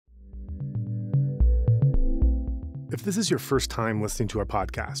If this is your first time listening to our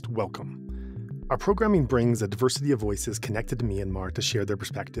podcast, welcome. Our programming brings a diversity of voices connected to Myanmar to share their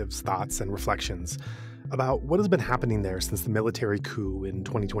perspectives, thoughts, and reflections about what has been happening there since the military coup in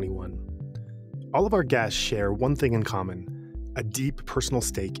 2021. All of our guests share one thing in common: a deep personal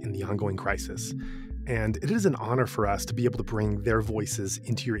stake in the ongoing crisis. And it is an honor for us to be able to bring their voices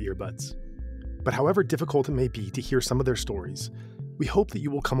into your earbuds. But however difficult it may be to hear some of their stories, we hope that you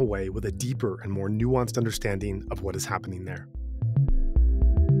will come away with a deeper and more nuanced understanding of what is happening there.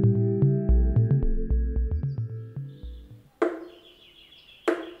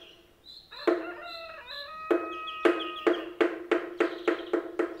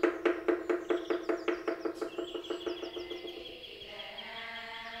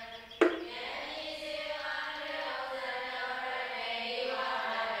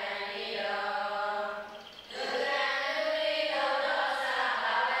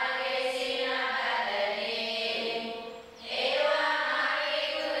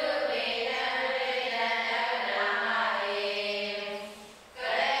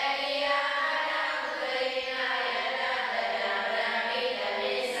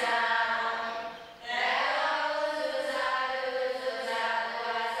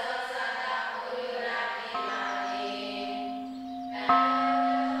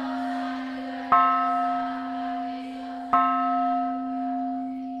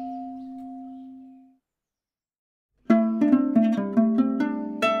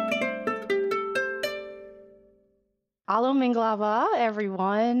 Alo Minglava,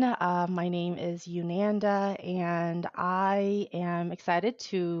 everyone. My name is Yunanda, and I am excited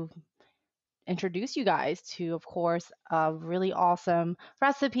to introduce you guys to, of course, a really awesome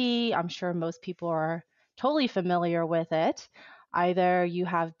recipe. I'm sure most people are totally familiar with it. Either you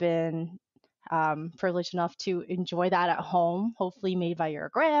have been privileged enough to enjoy that at home, hopefully made by your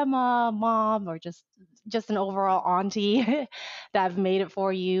grandma, mom, or just an overall auntie that have made it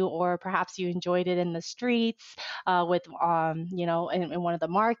for you, or perhaps you enjoyed it in the streets with, in one of the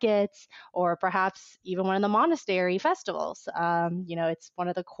markets, or perhaps even one of the monastery festivals. It's one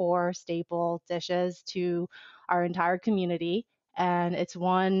of the core staple dishes to our entire community, and it's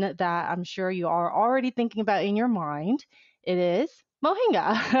one that I'm sure you are already thinking about in your mind. It is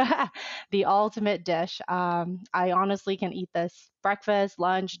mohinga, the ultimate dish. I honestly can eat this breakfast,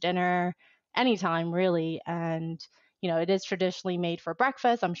 lunch, dinner, anytime really. And, it is traditionally made for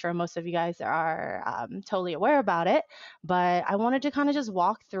breakfast. I'm sure most of you guys are totally aware about it. But I wanted to kind of just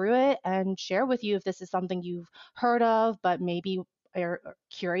walk through it and share with you if this is something you've heard of, but maybe are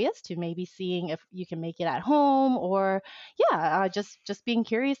curious to maybe seeing if you can make it at home, or just being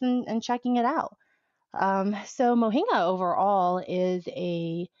curious and checking it out. So mohinga overall is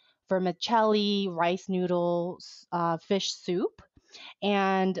a vermicelli rice noodles fish soup.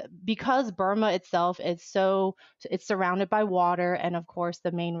 And because Burma itself is it's surrounded by water, and of course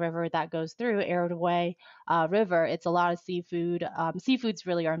the main river that goes through, Airway River, it's a lot of seafood. Seafood's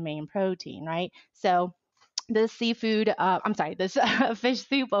really our main protein, right? So this this fish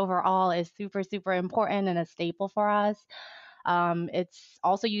soup overall is super, super important and a staple for us. It's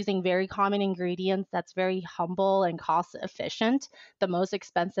also using very common ingredients that's very humble and cost efficient. The most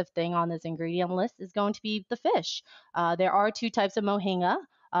expensive thing on this ingredient list is going to be the fish. There are two types of mohinga.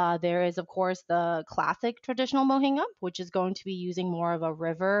 There is, of course, the classic traditional mohinga, which is going to be using more of a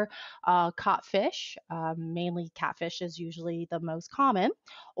river caught fish. Mainly catfish is usually the most common.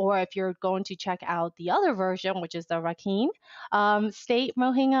 Or if you're going to check out the other version, which is the rakin state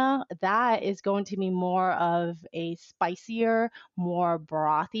mohinga, that is going to be more of a spicier, more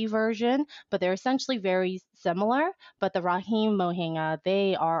brothy version, but they're essentially very similar. But the Rahim mohinga,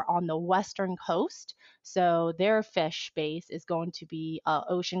 they are on the western coast, so their fish base is going to be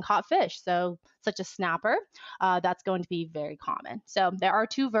ocean caught fish, so such a snapper. That's going to be very common. So there are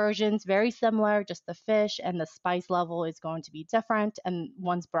two versions, very similar, just the fish and the spice level is going to be different, and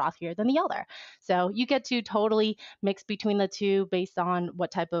one's brothier than the other. So you get to totally mix between the two based on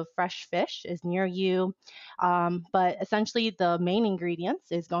what type of fresh fish is near you. But essentially, the main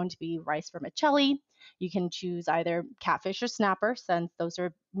ingredients is going to be rice vermicelli. You can choose either catfish or snapper, since those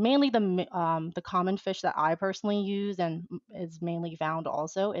are mainly the common fish that I personally use and is mainly found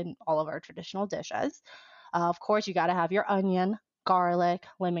also in all of our traditional dishes. Of course, you got to have your onion, garlic,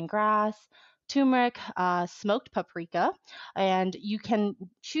 lemongrass, turmeric, smoked paprika, and you can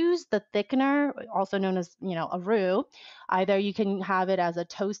choose the thickener, also known as, a roux. Either you can have it as a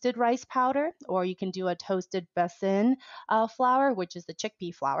toasted rice powder, or you can do a toasted besan flour, which is the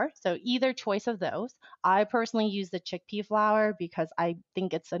chickpea flour. So either choice of those. I personally use the chickpea flour because I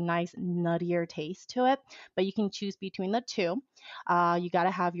think it's a nice nuttier taste to it, but you can choose between the two. You got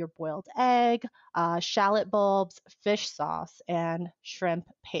to have your boiled egg, shallot bulbs, fish sauce, and shrimp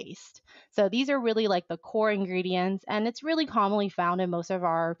paste. So these are really like the core ingredients, and it's really commonly found in most of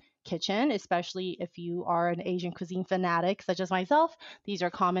our kitchen, especially if you are an Asian cuisine fanatic such as myself. These are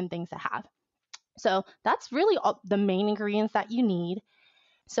common things to have. So that's really all the main ingredients that you need.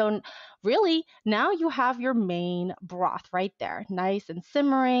 So, really, now you have your main broth right there, nice and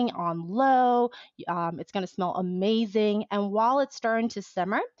simmering on low. It's going to smell amazing. And while it's starting to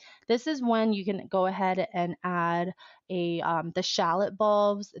simmer, this is when you can go ahead and add the shallot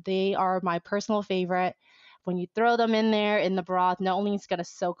bulbs. They are my personal favorite. When you throw them in there in the broth, not only it's going to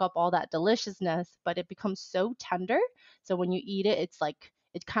soak up all that deliciousness, but it becomes so tender. So when you eat it, it's like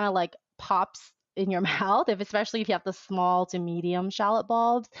it kind of like pops in your mouth, if especially if you have the small to medium shallot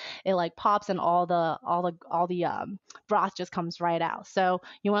bulbs, it like pops and all the broth just comes right out. So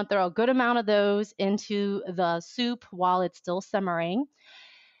you want to throw a good amount of those into the soup while it's still simmering.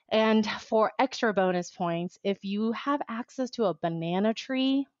 And for extra bonus points, if you have access to a banana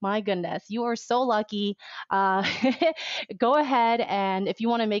tree, my goodness, you are so lucky. Uh, Go ahead, and if you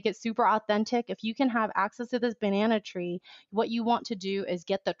want to make it super authentic, if you can have access to this banana tree, what you want to do is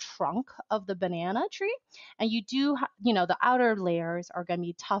get the trunk of the banana tree, and the outer layers are going to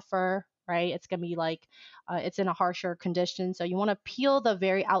be tougher. Right, it's gonna be like it's in a harsher condition. So you want to peel the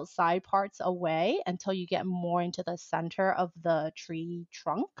very outside parts away until you get more into the center of the tree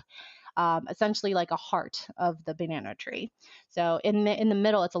trunk, essentially like a heart of the banana tree. So in the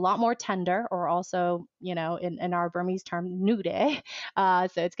middle, it's a lot more tender, or also, in our Burmese term, nude. So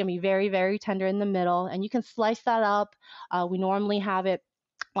it's gonna be very, very tender in the middle, and you can slice that up. We normally have it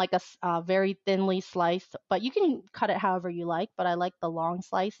like very thinly sliced, but you can cut it however you like. But I like the long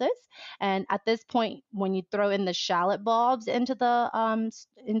slices. And at this point, when you throw in the shallot bulbs into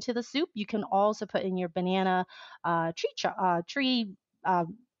the soup, you can also put in your banana tree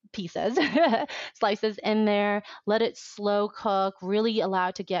pieces, slices in there. Let it slow cook. Really allow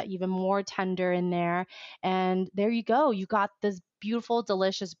it to get even more tender in there. And there you go. You got this beautiful,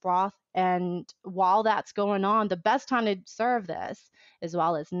 delicious broth. And while that's going on, the best time to serve this is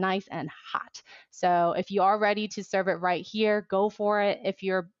while it's nice and hot. So if you are ready to serve it right here, go for it. If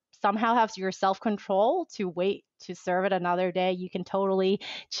you're somehow have your self control to wait to serve it another day, you can totally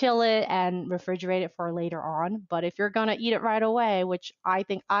chill it and refrigerate it for later on. But if you're going to eat it right away, which I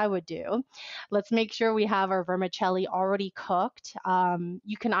think I would do, let's make sure we have our vermicelli already cooked.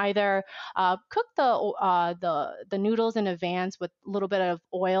 You can either cook the noodles in advance with a little bit of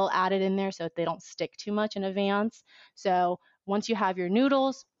oil added in there so that they don't stick too much in advance. So once you have your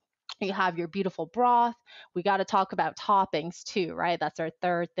noodles, you have your beautiful broth. We got to talk about toppings too, right? That's our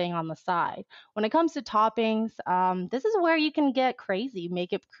third thing on the side. When it comes to toppings, this is where you can get crazy,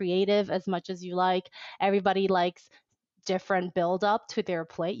 make it creative as much as you like. Everybody likes different build up to their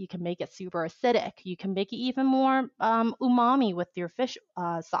plate. You can make it super acidic. You can make it even more umami with your fish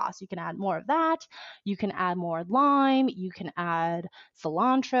sauce. You can add more of that. You can add more lime. You can add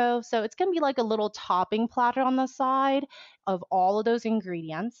cilantro. So it's going to be like a little topping platter on the side of all of those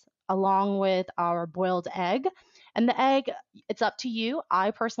ingredients, along with our boiled egg. And the egg, it's up to you.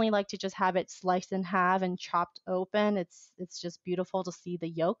 I personally like to just have it sliced in half and chopped open. It's just beautiful to see the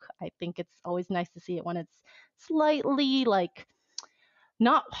yolk. I think it's always nice to see it when it's slightly like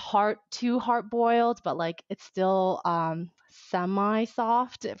not too hard boiled, but like it's still semi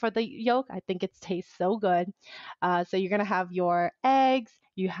soft for the yolk. I think it tastes so good. So you're gonna have your eggs,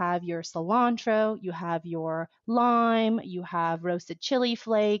 you have your cilantro, you have your lime, you have roasted chili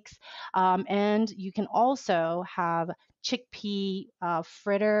flakes, and you can also have chickpea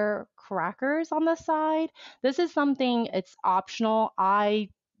fritter crackers on the side. This is something, it's optional. I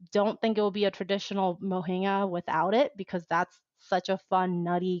don't think it will be a traditional mohinga without it, because that's such a fun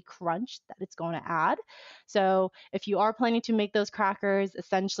nutty crunch that it's going to add. So if you are planning to make those crackers,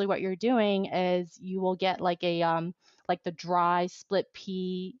 essentially what you're doing is you will get like the dry split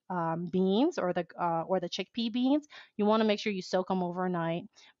pea beans, or the chickpea beans. You want to make sure you soak them overnight.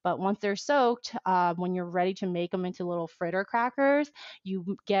 But once they're soaked, when you're ready to make them into little fritter crackers,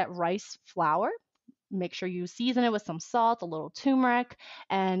 you get rice flour. Make sure you season it with some salt, a little turmeric,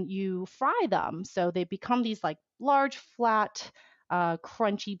 and you fry them so they become these like large, flat,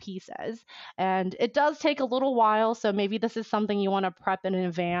 crunchy pieces. And it does take a little while, so maybe this is something you want to prep in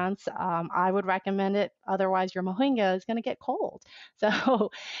advance. I would recommend it. Otherwise, your mohinga is going to get cold.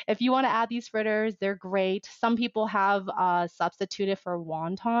 So if you want to add these fritters, they're great. Some people have substituted for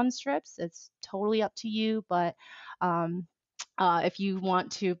wonton strips. It's totally up to you, but If you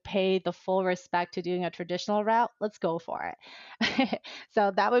want to pay the full respect to doing a traditional route, let's go for it.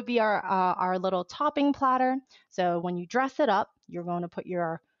 So that would be our little topping platter. So when you dress it up, you're going to put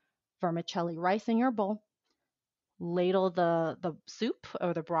your vermicelli rice in your bowl, ladle the soup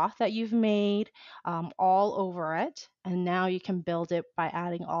or the broth that you've made all over it, and now you can build it by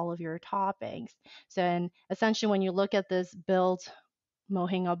adding all of your toppings. So, and essentially, when you look at this build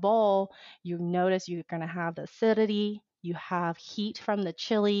mohinga bowl, you notice you're going to have the acidity, you have heat from the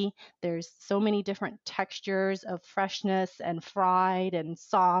chili. There's so many different textures of freshness and fried and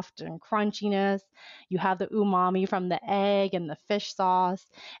soft and crunchiness. You have the umami from the egg and the fish sauce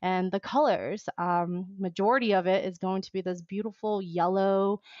and the colors. Majority of it is going to be this beautiful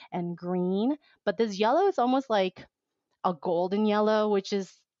yellow and green, but this yellow is almost like a golden yellow, which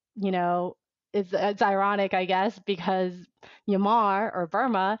is, you know, it's ironic, I guess, because Myanmar or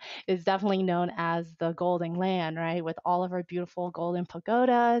Burma is definitely known as the golden land, right? With all of our beautiful golden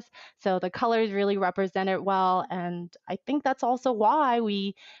pagodas. So the colors really represent it well. And I think that's also why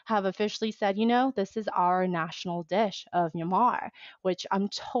we have officially said, this is our national dish of Myanmar, which I'm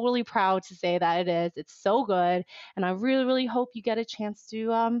totally proud to say that it is. It's so good. And I really, really hope you get a chance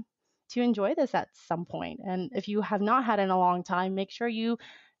to enjoy this at some point. And if you have not had it in a long time, make sure you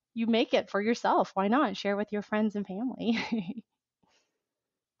make it for yourself. Why not share with your friends and family?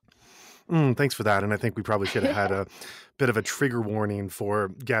 Thanks for that. And I think we probably should have had a bit of a trigger warning for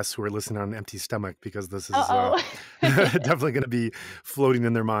guests who are listening on an empty stomach, because this is Uh-oh. definitely going to be floating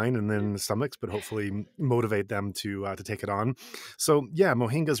in their mind and then stomachs, but hopefully motivate them to take it on. So yeah,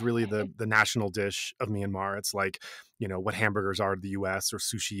 mohinga is really the national dish of Myanmar. It's like, what hamburgers are to the US or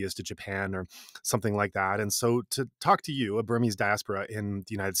sushi is to Japan or something like that. And so to talk to you, a Burmese diaspora in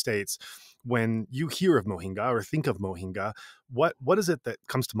the United States, when you hear of mohinga or think of mohinga, what is it that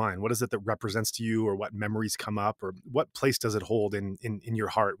comes to mind? What is it that represents to you, or what memories come up, or what place does it hold in your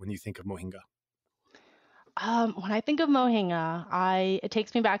heart when you think of mohinga? When I think of mohinga, it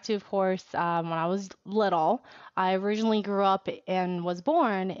takes me back to, of course, when I was little. I originally grew up and was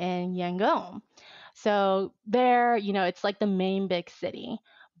born in Yangon. So there, it's like the main big city.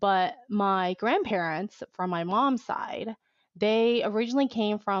 But my grandparents from my mom's side, they originally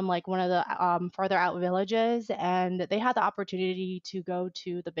came from like one of the further out villages, and they had the opportunity to go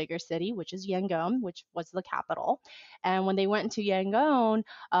to the bigger city, which is Yangon, which was the capital. And when they went into Yangon,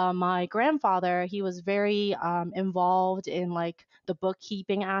 my grandfather, he was very involved in like the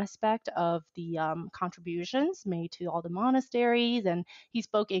bookkeeping aspect of the contributions made to all the monasteries, and he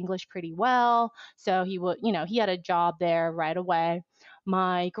spoke English pretty well. So he would, he had a job there right away.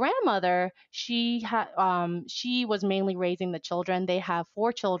 My grandmother, she was mainly raising the children. They have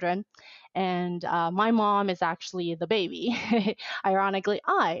four children, and my mom is actually the baby. Ironically,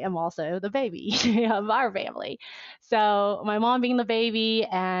 I am also the baby of our family. So my mom being the baby,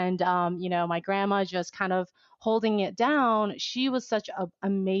 and my grandma just kind of holding it down. She was such an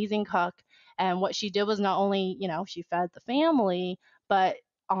amazing cook, and what she did was not only she fed the family, but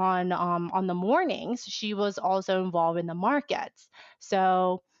on the mornings she was also involved in the markets.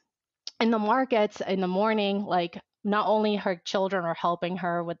 So in the markets in the morning, like not only her children are helping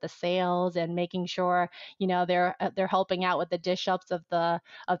her with the sales and making sure they're helping out with the dish ups of the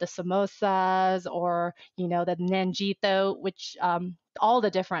samosas, or the nanjito, which all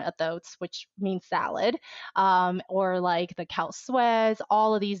the different athots, which means salad, or like the khao suez.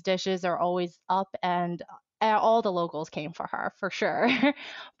 All of these dishes are always up, and all the locals came for her for sure.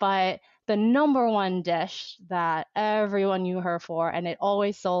 But the number one dish that everyone knew her for, and it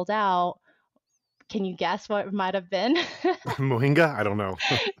always sold out. Can you guess what it might have been? Mohinga? I don't know.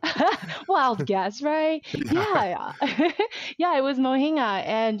 Wild guess, right? Yeah. Yeah, yeah, it was mohinga.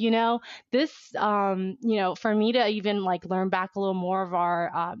 And this, for me to even like learn back a little more of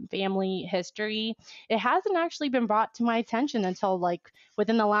our family history, it hasn't actually been brought to my attention until like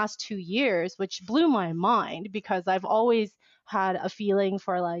within the last 2 years, which blew my mind because I've always had a feeling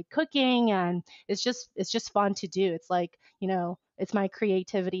for like cooking, and it's just fun to do. It's like it's my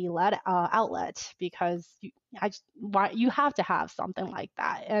creativity led outlet, because you have to have something like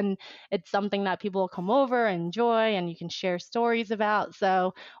that, and it's something that people come over and enjoy, and you can share stories about.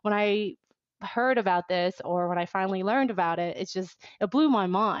 So when I heard about this, or when I finally learned about it, it blew my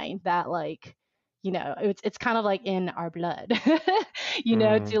mind that like it's kind of like in our blood,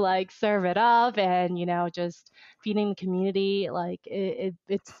 Mm. to like serve it up, and just feeding the community. Like it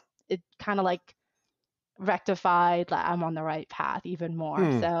kind of like rectified that I'm on the right path even more.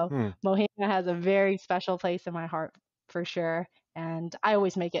 Hmm. So Hmm. mohinga has a very special place in my heart for sure, and I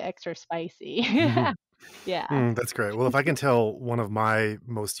always make it extra spicy. Yeah. That's great. Well, if I can tell one of my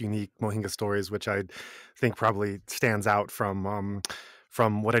most unique mohinga stories, which I think probably stands out from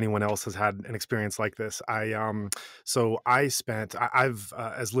what anyone else has had an experience like this. So I spent I've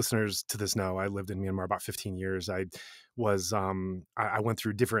as listeners to this know, I lived in Myanmar about 15 years. I went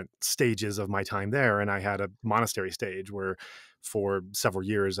through different stages of my time there, and I had a monastery stage where for several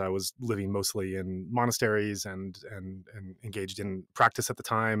years I was living mostly in monasteries and engaged in practice at the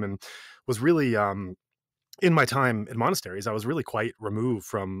time, and was really in my time in monasteries, I was really quite removed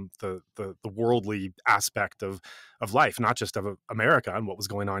from the worldly aspect of life, not just of America and what was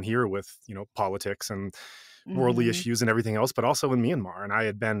going on here with politics and worldly Mhm. issues and everything else, but also in Myanmar. And I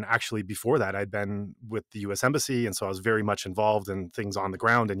had been actually before that, I'd been with the U.S. Embassy, and so I was very much involved in things on the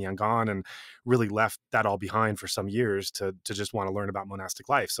ground in Yangon, and really left that all behind for some years to just want to learn about monastic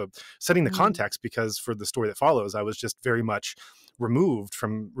life. So setting the Mhm. context, because for the story that follows, I was just very much removed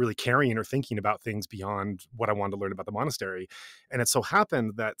from really caring or thinking about things beyond what I wanted to learn about the monastery. And it so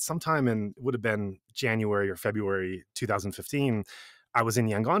happened that sometime in, it would have been January or February 2015, I was in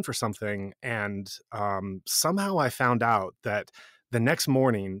Yangon for something, and somehow I found out that the next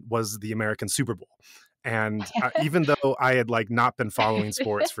morning was the American Super Bowl. And even though I had like not been following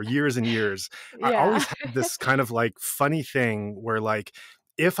sports for years and years, I Yeah. always had this kind of like funny thing where like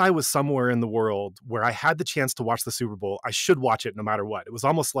if I was somewhere in the world where I had the chance to watch the Super Bowl, I should watch it no matter what. It was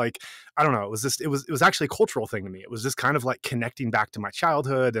almost like, I don't know, it was actually a cultural thing to me. It was just kind of like connecting back to my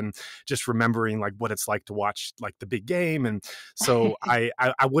childhood and just remembering like what it's like to watch like the big game. And so I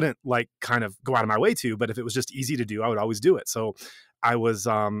wouldn't like kind of go out of my way to, but if it was just easy to do, I would always do it. So I was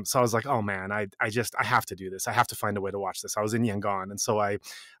like, oh man, I have to do this. I have to find a way to watch this. I was in Yangon, and so I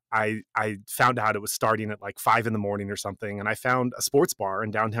found out it was starting at like 5 in the morning or something, and I found a sports bar in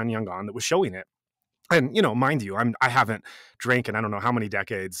downtown Yangon that was showing it. And mind you, I haven't drank in I don't know how many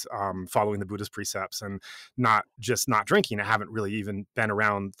decades, following the Buddhist precepts, and not just not drinking. I haven't really even been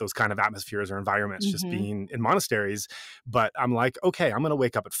around those kind of atmospheres or environments, just Mhm. being in monasteries. But I'm like, okay, I'm going to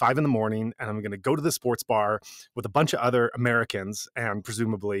wake up at 5 in the morning, and I'm going to go to the sports bar with a bunch of other Americans, and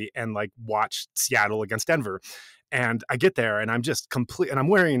presumably, and like watch Seattle against Denver. And I get there, and I'm just complete, and I'm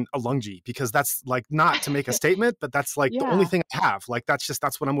wearing a lungi because that's like not to make a statement, but that's like the only Yeah. thing I have. Like that's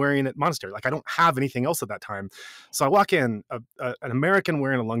what I'm wearing at monastery. Like I don't have anything else at that time. So I walk in, an American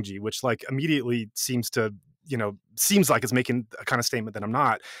wearing a lungi, which like immediately seems like it's making a kind of statement that I'm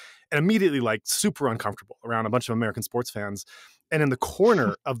not, and immediately like super uncomfortable around a bunch of American sports fans. And in the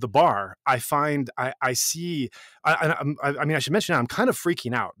corner of the bar, I see, I mean, I should mention I'm kind of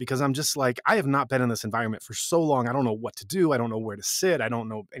freaking out because I'm just like, I have not been in this environment for so long. I don't know what to do. I don't know where to sit. I don't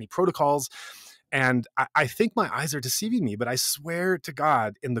know any protocols. And I think my eyes are deceiving me, but I swear to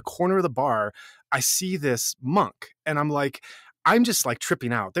God, in the corner of the bar, I see this monk. And I'm like, I'm just like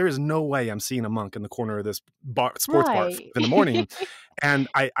tripping out. There is no way I'm seeing a monk in the corner of this sports bar at 5 Right. in the morning. And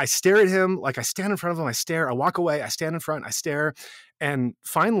I stare at him, like I stand in front of him, I stare, I walk away, I stand in front, I stare. And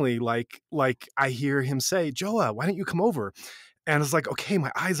finally, like I hear him say, Joa, why don't you come over? And it's like, okay,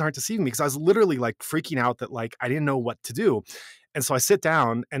 my eyes aren't deceiving me, because I was literally like freaking out that like I didn't know what to do. And so I sit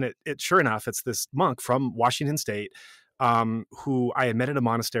down, and it sure enough, it's this monk from Washington State, who I had met at a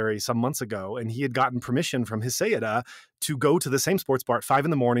monastery some months ago, and he had gotten permission from his Sayadaw to go to the same sports bar at 5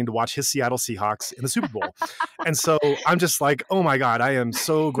 in the morning to watch his Seattle Seahawks in the Super Bowl. And so I'm just like, oh my God, I am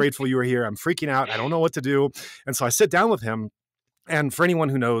so grateful you were here. I'm freaking out. I don't know what to do. And so I sit down with him, and for anyone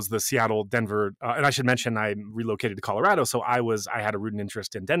who knows the Seattle, Denver, and I should mention I relocated to Colorado, so I had a root and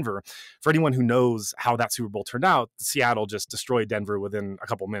interest in Denver. For anyone who knows how that Super Bowl turned out, Seattle just destroyed Denver within a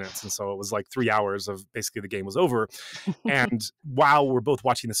couple minutes, and so it was like 3 hours of basically the game was over. And while we're both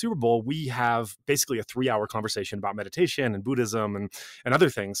watching the Super Bowl, we have basically a 3-hour conversation about meditation and Buddhism and other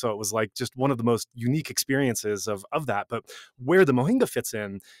things. So it was like just one of the most unique experiences of that. But where the mohinga fits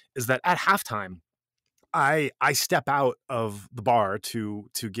in is that at halftime, I step out of the bar to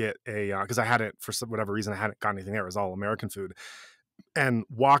get a, because I hadn't, for whatever reason, I hadn't got anything there. It was all American food, and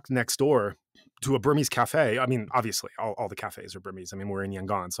walked next door to a Burmese cafe. I mean, obviously, all the cafes are Burmese. I mean, we're in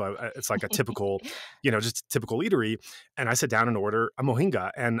Yangon, so it's like a typical, just typical eatery. And I sit down and order a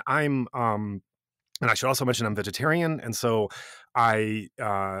mohinga, and and I should also mention I'm vegetarian, and so I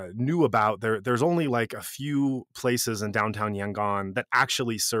knew about there's only like a few places in downtown Yangon that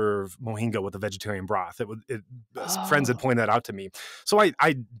actually serve mohinga with a vegetarian broth. Friends had Oh. pointed that out to me, so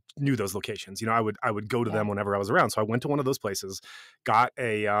I knew those locations. I would go to them Yeah. whenever I was around. So I went to one of those places, got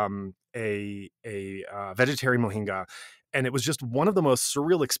a vegetarian mohinga, and it was just one of the most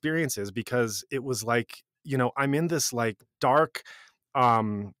surreal experiences, because it was like, I'm in this like dark,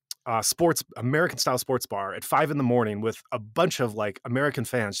 um sports American style sports bar at 5 in the morning with a bunch of like American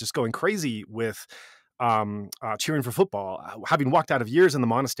fans just going crazy with cheering for football, having walked out of years in the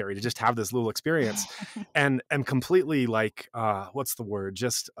monastery to just have this little experience, and am completely like, what's the word?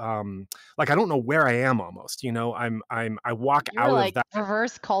 Just like I don't know where I am almost. I walk You were out of like that.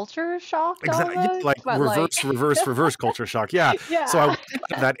 reverse culture shocked Exactly, almost, like but like, reverse culture shock. Yeah. So I yeah. walked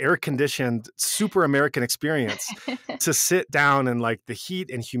out of that air conditioned, super American experience to sit down in like the heat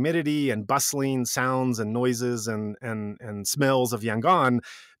and humidity and bustling sounds and noises and smells of Yangon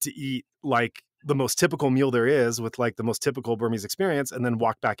to eat like the most typical meal there is with like the most typical Burmese experience, and then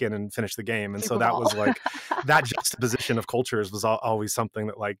walk back in and finish the game. And so Super that Bowl. was like that juxtaposition of cultures was always something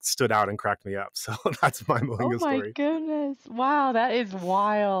that like stood out and cracked me up. So that's my Oh mohinga my story. goodness. Wow, that is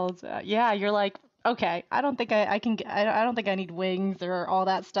wild. Yeah, you're like, okay, I don't think I can, I don't think I need wings or all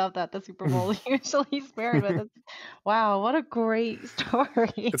that stuff that the Super Bowl usually spared with. Wow, what a great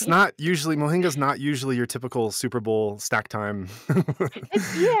It's story. not usually mohinga's not usually your typical Super Bowl stack time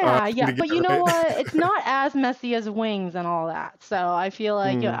It's yeah, thing yeah, to but get you know right. what? It's not as messy as wings and all that. So I feel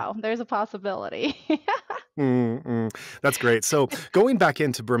like, Mm, there's a possibility. That's great. So going back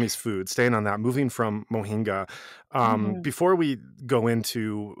into Burmese food, staying on that, moving from mohinga, Mhm. before we go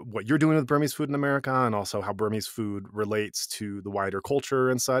into what you're doing with Burmese food in America and also how Burmese food relates to the wider culture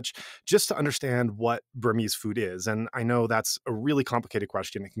and such, just to understand what Burmese food is. And I know that's a really complicated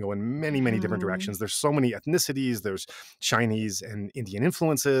question. It can go in many, many different Mhm. directions. There's so many ethnicities. There's Chinese and Indian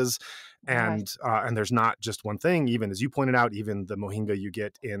influences, Right. and there's not just one thing. Even as you pointed out, even the mohinga you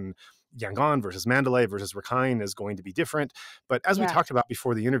get in Yangon versus Mandalay versus Rakhine is going to be different. But as we Yes. talked about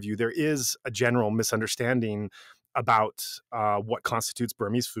before the interview, there is a general misunderstanding about what constitutes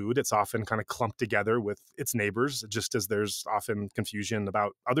Burmese food. It's often kind of clumped together with its neighbors, just as there's often confusion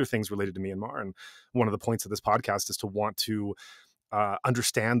about other things related to Myanmar. And one of the points of this podcast is to want to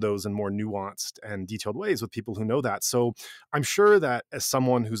understand those in more nuanced and detailed ways with people who know that. So I'm sure that as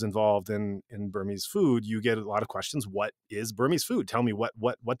someone who's involved in Burmese food, you get a lot of questions. What is Burmese food? Tell me what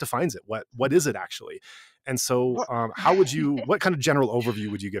defines it? What is it actually? And so Well, what kind of general overview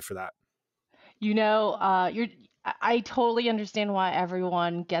would you give for that? I totally understand why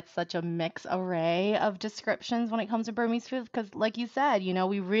everyone gets such a mixed array of descriptions when it comes to Burmese food, because, like you said,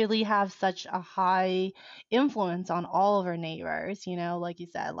 we really have such a high influence on all of our neighbors. Like you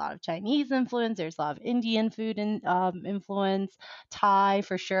said, a lot of Chinese influence, there's a lot of Indian food influence, Thai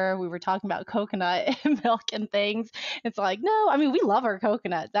for sure. We were talking about coconut milk and things. It's like, no, I mean, we love our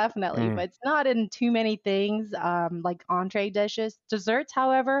coconut, definitely, Mm, but it's not in too many things, like entree dishes. Desserts,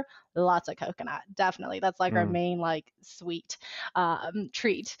 however, lots of coconut, definitely. That's like our mm, main like sweet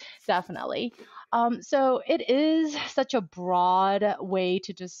treat, definitely. So it is such a broad way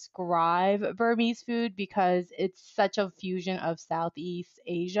to describe Burmese food because it's such a fusion of Southeast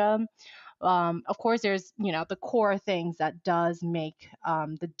Asia. Of course, there's the core things that does make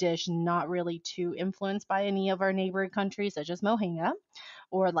the dish not really too influenced by any of our neighboring countries, such as mohinga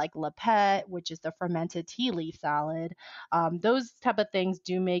or like lepet, which is the fermented tea leaf salad. Those type of things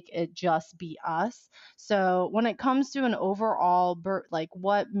do make it just be us. So when it comes to an overall, like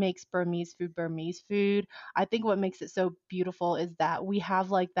what makes Burmese food, I think what makes it so beautiful is that we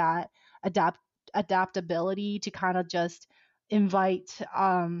have like that adapt adaptability to kind of just invite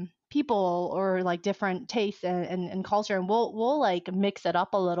people or like different tastes and culture, and we'll like mix it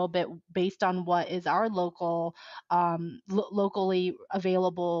up a little bit based on what is our locally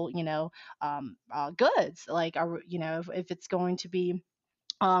available, goods. Like, if it's going to be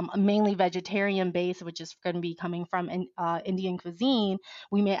mainly vegetarian based, which is going to be coming from Indian cuisine,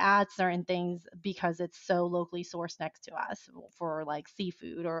 we may add certain things because it's so locally sourced next to us for like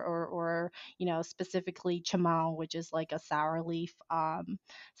seafood or specifically chamao, which is like a sour leaf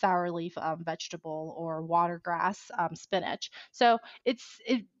vegetable, or watergrass spinach. So it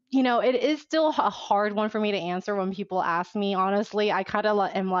is still a hard one for me to answer when people ask me. Honestly, I kind of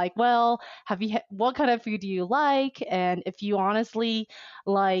am like, well, what kind of food do you like? And if you honestly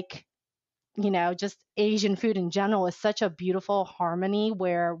like, just Asian food in general is such a beautiful harmony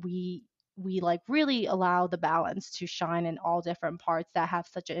where we like really allow the balance to shine in all different parts that have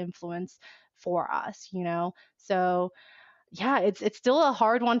such an influence for us. So yeah, it's still a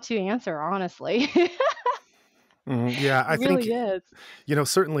hard one to answer, honestly. It yeah, I think really is.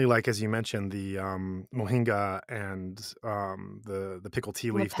 certainly, like as you mentioned, the mohinga and the pickled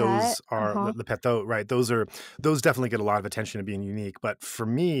tea The leaf, pet, those are uh-huh. the peto, right? Those definitely get a lot of attention to being unique. But for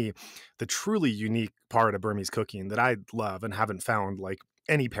me, the truly unique part of Burmese cooking that I love and haven't found like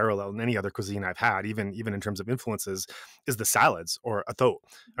any parallel in any other cuisine I've had, even in terms of influences, is the salads or a thote.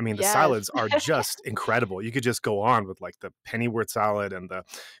 I mean, the Yes. salads are just incredible. You could just go on with like the pennyworth salad and the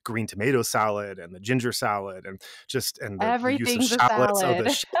green tomato salad and the ginger salad and the use of Everything's a shallots. Oh, the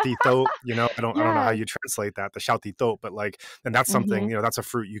salad. shawty thote. I don't know how Yes. you translate that, the shawty thote, but like, and that's something, Hmm. that's a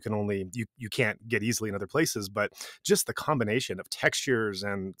fruit you can only you can't get easily in other places. But just the combination of textures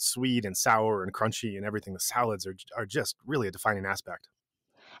and sweet and sour and crunchy and everything, the salads are just really a defining aspect.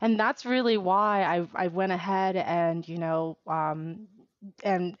 And that's really why I went ahead and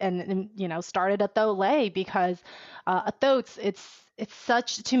started a Thote Lay, because a thote's it's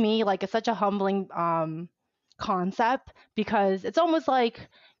such, to me, like it's such a humbling concept, because it's almost like,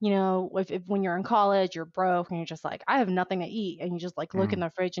 if when you're in college you're broke and you're just like, I have nothing to eat, and you just like look in Mm, the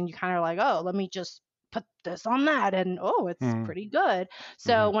fridge and you kind of like, oh, let me just put this on that, and oh, it's mm, pretty good.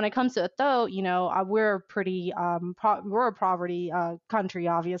 So mhm, when it comes to a thote, we're pretty we're a poverty country,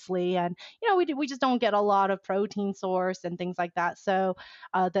 obviously, and we just don't get a lot of protein source and things like that. So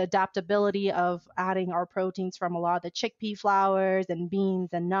the adaptability of adding our proteins from a lot of the chickpea flours and beans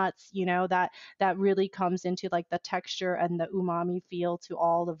and nuts, that really comes into like the texture and the umami feel to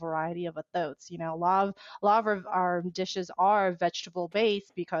all the variety of a thotes. A lot of our dishes are vegetable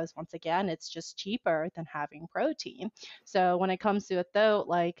based, because once again, it's just cheaper than having protein. So when it comes to a thote,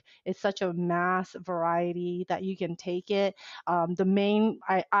 like it's such a mass variety that you can take it.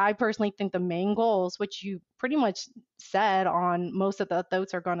 I personally think the main goals, which you pretty much said on most of the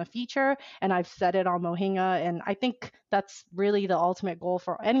thotes, are going to feature, and I've said it on mohinga, and I think that's really the ultimate goal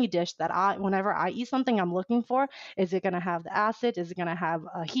for any dish, that whenever I eat something, I'm looking for, is it going to have the acid, is it going to have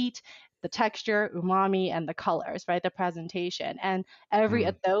a heat, the texture, umami, and the colors, right? The presentation. And every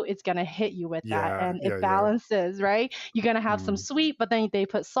mm. thote is going to hit you with that. Yeah, And yeah, it yeah. balances, right? You're going to have some Mm, sweet, but then they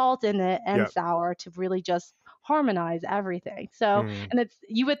put salt in it and yeah. sour to really just harmonize everything. So, Mm, and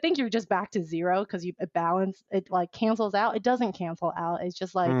you would think you're just back to zero, because it like cancels out. It doesn't cancel out. It's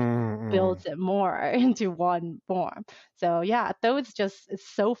just mm, like mm, builds it more into one form. So yeah, though it's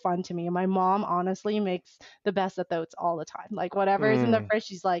so fun to me. And my mom honestly makes the best of thotes all the time. Like whatever is in the mm, fridge,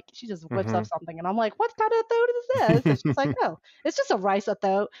 she just whips up mhm. something, and I'm like, what kind of thote is this? And she's like, oh, it's just a rice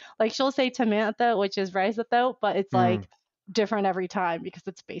thote. Like she'll say tomato, which is rice thote, but it's Mm. like different every time, because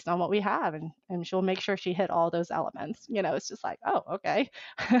it's based on what we have, and she'll make sure she hit all those elements. It's just like, oh, okay.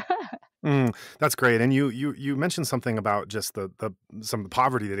 That's great. And you mentioned something about just the some of the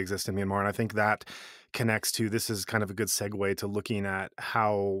poverty that exists in Myanmar, and I think that connects to, this is kind of a good segue to looking at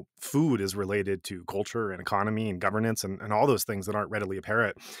how food is related to culture and economy and governance and all those things that aren't readily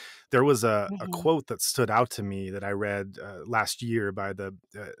apparent. There was a Hmm. quote that stood out to me that I read last year by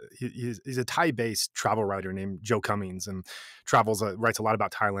he's a Thai-based travel writer named Joe Cummings, and writes a lot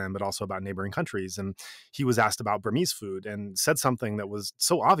about Thailand, but also about neighboring countries. And he was asked about Burmese food and said something that was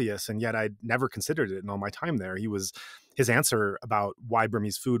so obvious, and yet I'd never considered it in all my time there. His answer about why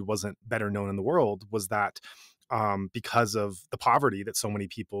Burmese food wasn't better known in the world was that because of the poverty that so many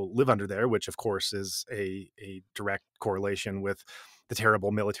people live under there, which of course is a direct correlation with the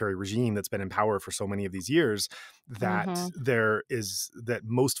terrible military regime that's been in power for so many of these years, that Hmm.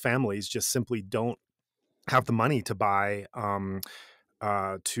 most families just simply don't have the money to buy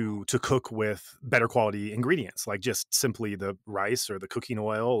to cook with better quality ingredients, like just simply the rice or the cooking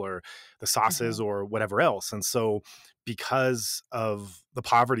oil or the sauces Hmm. or whatever else. And so, because of the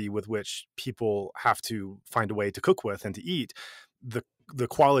poverty with which people have to find a way to cook with and to eat, the the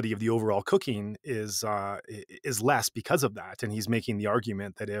quality of the overall cooking is less because of that. And he's making the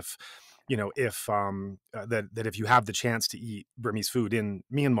argument that if if you have the chance to eat Burmese food in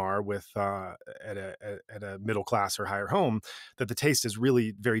Myanmar with at a middle class or higher home, that the taste is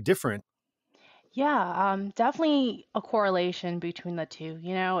really very different. Yeah, definitely a correlation between the two.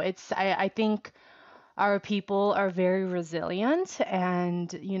 I think our people are very resilient, and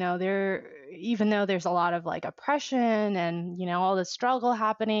they're, even though there's a lot of like oppression and all this struggle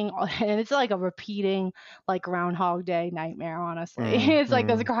happening, and it's like a repeating like groundhog day nightmare, honestly. Mm, It's like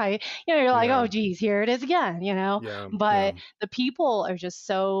this mm, cry, you're like, yeah, oh geez, here it is again. yeah, yeah. But the people are just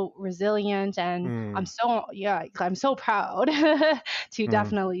so resilient, and Mm, I'm so proud to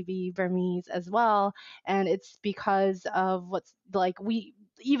mm, definitely be Burmese as well. And it's because of what's like, we,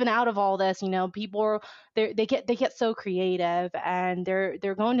 even out of all this, people they get so creative, and they're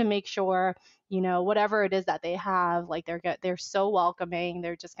going to make sure, whatever it is that they have, like they're so welcoming.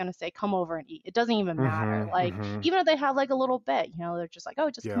 They're just going to say, come over and eat. It doesn't even matter, mm-hmm, like mm-hmm, even if they have like a little bit, they're just like, oh,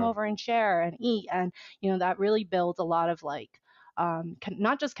 just come yeah. over and share and eat. And that really builds a lot of like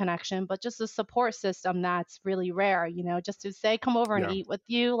not just connection, but just a support system that's really rare. Just to say, come over and Yeah. eat with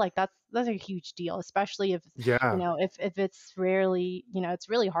you, like that's a huge deal, especially if Yeah. if it's rarely, it's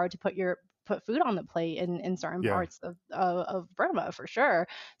really hard to put food on the plate in certain Yeah. parts of Burma for sure.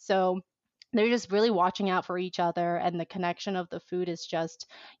 So they're just really watching out for each other, and the connection of the food is just,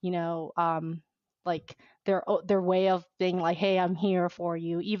 you know, like their way of being like, hey, I'm here for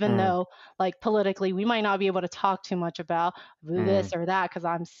you, even Mm, though like politically we might not be able to talk too much about mm, this or that because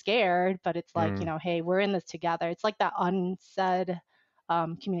I'm scared, but it's like, mm, hey, we're in this together. It's like that unsaid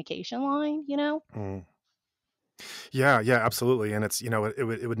communication line. mm. Yeah, yeah, absolutely. And it's,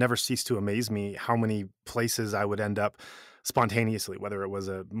 it would never cease to amaze me how many places I would end up spontaneously, whether it was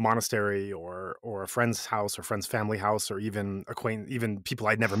a monastery or a friend's house or friend's family house, or even people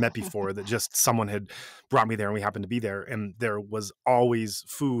I'd never met before, that just someone had brought me there and we happened to be there. And there was always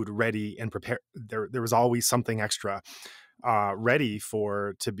food ready and prepared. There was always something extra ready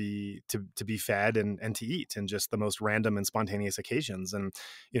for to be fed and to eat, in just the most random and spontaneous occasions. And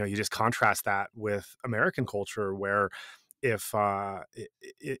you just contrast that with American culture, where if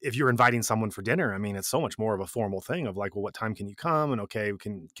you're inviting someone for dinner, I mean, it's so much more of a formal thing of like, well, what time can you come? And okay,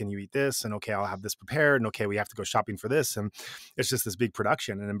 can you eat this? And okay, I'll have this prepared. And okay, we have to go shopping for this. And it's just this big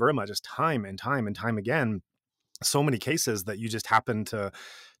production. And in Burma, just time and time and time again, so many cases that you just happen to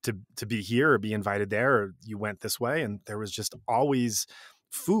be here or be invited there, or you went this way, and there was just always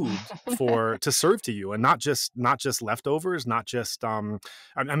food for to serve to you, and not just leftovers, not just I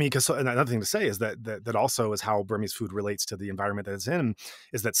mean, because another thing to say is that also is how Burmese food relates to the environment that it's in,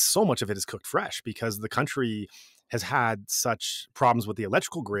 is that so much of it is cooked fresh, because the country has had such problems with the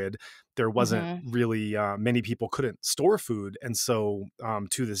electrical grid. There wasn't Hmm. really many people couldn't store food, and so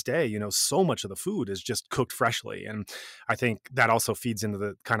to this day, so much of the food is just cooked freshly. And I think that also feeds into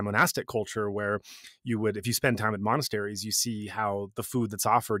the kind of monastic culture, where if you spend time at monasteries, you see how the food that's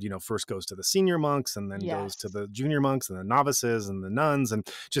offered, first goes to the senior monks, and then goes to Yes. the junior monks, and the novices, and the nuns, and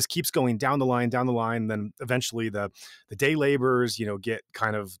just keeps going down the line, down the line. Then eventually the day laborers, get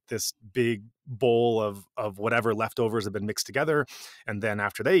kind of this big bowl of whatever leftovers have been mixed together. And then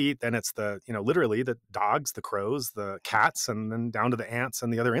after they eat, then it's literally the dogs, the crows, the cats, and then down to the ants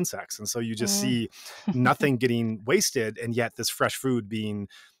and the other insects. And so you just Mm. see nothing getting wasted, and yet this fresh food being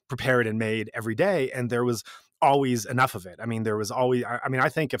prepared and made every day. And there was always enough of it. I mean, there was always, I mean, I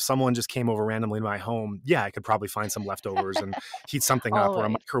think if someone just came over randomly to my home, yeah, I could probably find some leftovers and heat something up, or a Always.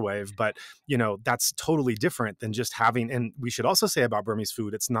 microwave. But, that's totally different than just having, and we should also say about Burmese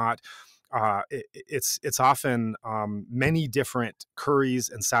food, it's not, it's often many different curries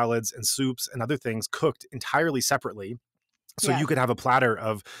and salads and soups and other things cooked entirely separately. So you Yes. could have a platter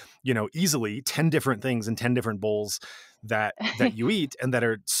of, easily 10 different things in 10 different bowls that you eat, and that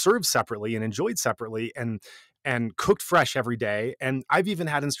are served separately and enjoyed separately, and cooked fresh every day. And I've even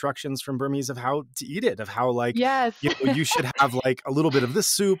had instructions from Burmese of how to eat it, of how, like, Yes. you should have like a little bit of this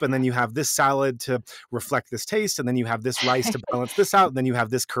soup, and then you have this salad to reflect this taste, and then you have this rice to balance this out, and then you have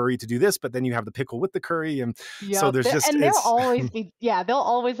this curry to do this, but then you have the pickle with the curry. And so Yep. there's just, And they'll it's always be, yeah, they'll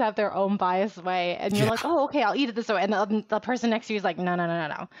always have their own biased way. And you're yeah. like, oh, okay, I'll eat it this way. And the person next to you is like, no, no, no,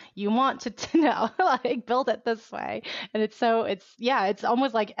 no, no. You want to know, like, build it this way. And yeah, it's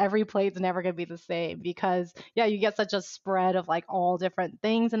almost like every plate's never going to be the same because, yeah, you get such a spread of like all different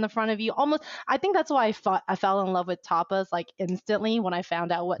things in the front of you. Almost, I think that's why I fell in love with tapas like instantly when I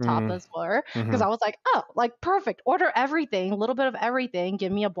found out what Mm, tapas were. Because mhm, I was like, oh, like perfect. Order everything, a little bit of everything.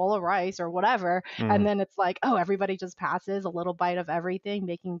 Give me a bowl of rice or whatever, and mm. then it's like, oh, everybody just passes a little bite of everything,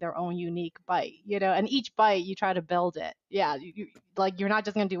 making their own unique bite. And each bite you try to build it. Yeah, like you're not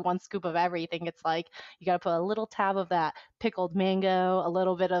just gonna do one scoop of everything. It's like you got to put a little tab of that pickled mango, a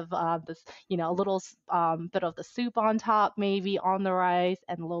little bit of a little bit of the soup on top, maybe on the rice,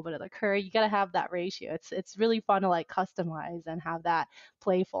 and a little bit of the curry. You got to have that ratio. It's really fun to like customize and have that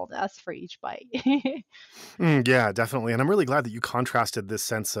playfulness for each bite. Yeah, definitely. And I'm really glad that you contrasted this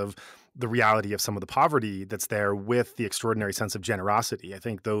sense of the reality of some of the poverty that's there with the extraordinary sense of generosity. I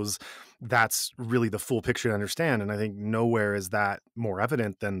think that's really the full picture to understand. And I think nowhere is that more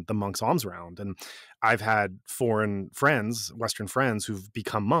evident than the monks' alms round. And I've had foreign friends, Western friends, who've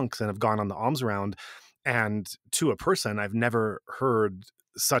become monks and have gone on the alms round. And to a person, I've never heard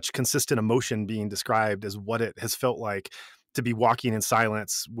such consistent emotion being described as what it has felt like to be walking in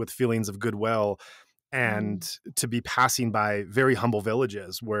silence with feelings of goodwill, Mm. and to be passing by very humble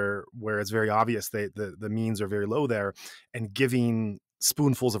villages where it's very obvious the means are very low there, and giving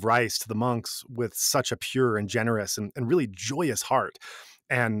spoonfuls of rice to the monks with such a pure and generous and really joyous heart.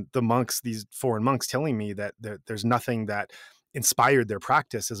 And the monks, these foreign monks, telling me that there's nothing that inspired their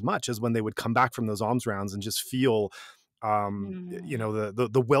practice as much as when they would come back from those alms rounds and just feel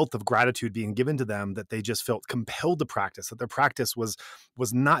Mm. The wealth of gratitude being given to them, that they just felt compelled to practice, that their practice was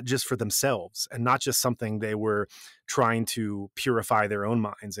not just for themselves and not just something they were trying to purify their own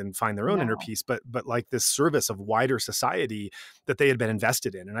minds and find their own inner No. peace, but like this service of wider society that they had been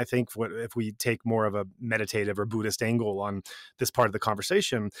invested in. And I think if we take more of a meditative or Buddhist angle on this part of the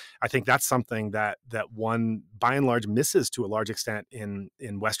conversation, I think that's something that one by and large misses to a large extent in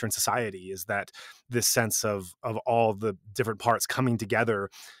Western society, is that this sense of all the different parts coming together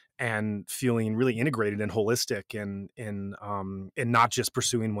and feeling really integrated and holistic in not just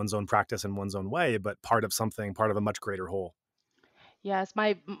pursuing one's own practice in one's own way, but part of a much greater whole. Yes,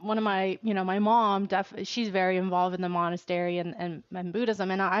 one of my, my mom, she's very involved in the monastery and Buddhism,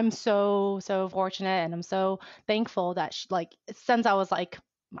 and I'm so fortunate, and I'm so thankful that she, like, since I was like,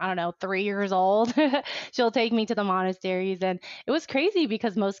 I don't know, 3 years old, she'll take me to the monasteries, and it was crazy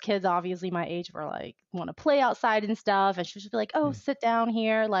because most kids, obviously my age, were like want to play outside and stuff, and she'll just be like, "Oh, sit down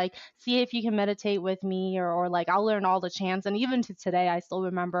here, like, see if you can meditate with me, or like I'll learn all the chants," and even to today, I still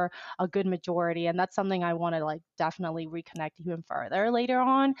remember a good majority, and that's something I want to like definitely reconnect even further later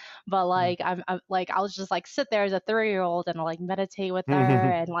on. But like I'm like I'll just like sit there as a 3-year old and like meditate with her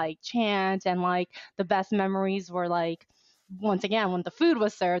and like chant, and like the best memories were like, once again, when the food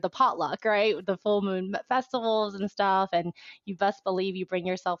was served, the potluck, right? The full moon festivals and stuff, and you best believe you bring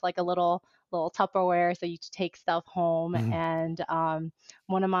yourself like a little Tupperware so you take stuff home. And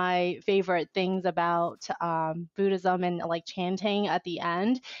one of my favorite things about Buddhism and like chanting at the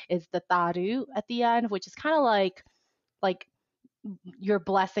end is the taru at the end, which is kind of like your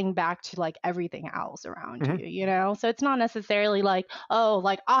blessing back to like everything else around you, So it's not necessarily like, oh,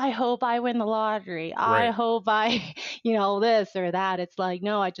 like I hope I win the lottery, I Right. hope I this or that. It's like,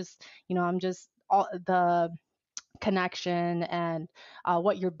 no, I just, I'm just all the connection and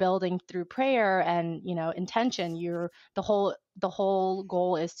what you're building through prayer and intention. The whole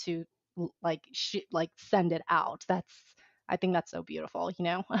goal is to like send it out. I think that's so beautiful.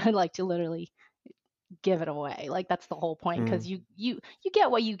 I like to literally give it away. Like that's the whole point, because Mm, you get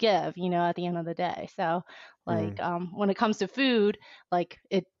what you give, at the end of the day. So like mm, when it comes to food, like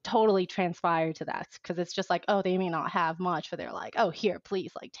it totally transpired to that, because it's just like, oh, they may not have much, but they're like, oh, here,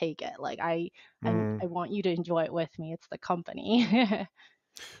 please, like take it. Like I mm. want you to enjoy it with me. It's the company.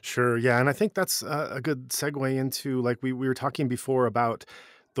 Sure. Yeah. And I think that's a good segue into, like, we were talking before about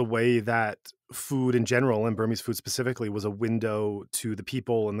the way that food in general, and Burmese food specifically, was a window to the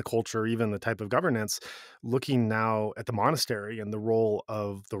people and the culture, even the type of governance. Looking now at the monastery and the role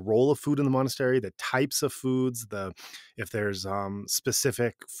of food in the monastery, the types of foods, if there's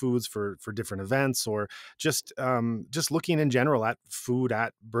specific foods for different events, or just looking in general at food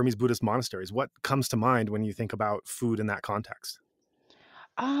at Burmese Buddhist monasteries. What comes to mind when you think about food in that context?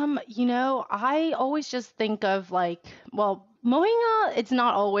 I always just think of like, well, mohinga, it's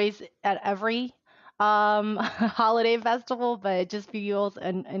not always at every holiday festival, but it just feels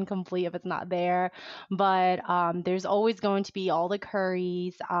incomplete if it's not there. But there's always going to be all the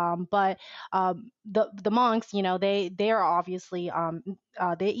curries. But the monks, they are obviously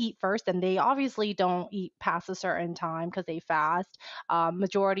they eat first, and they obviously don't eat past a certain time because they fast.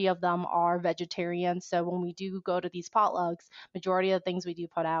 Majority of them are vegetarian, so when we do go to these potlucks, majority of the things we do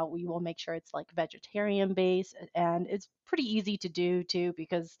put out, we will make sure it's like vegetarian based, and it's pretty easy to do too,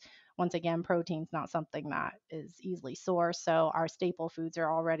 because once again, protein's not something that is easily sourced, so our staple foods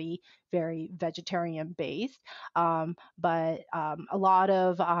are already very vegetarian based. But a lot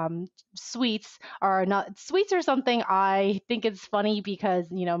of sweets are something I think it's funny,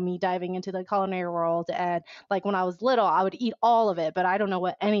 because me diving into the culinary world, and like when I was little, I would eat all of it, but I don't know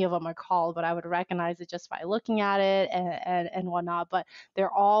what any of them are called, but I would recognize it just by looking at it and whatnot. But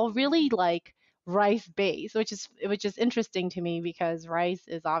they're all really like rice based, which is interesting to me, because rice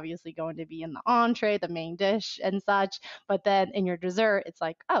is obviously going to be in the entree, the main dish and such. But then in your dessert, it's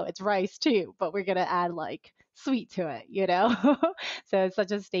like, oh, it's rice too, but we're gonna add like sweet to it. So it's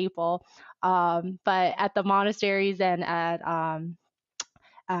such a staple. But at the monasteries and at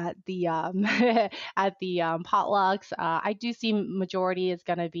the at the potlucks. I do see majority is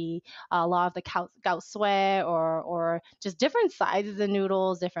going to be a lot of the gao sui, or just different sizes of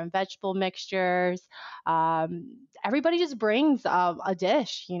noodles, different vegetable mixtures. Everybody just brings a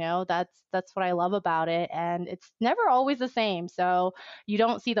dish. That's what I love about it, and it's never always the same. So you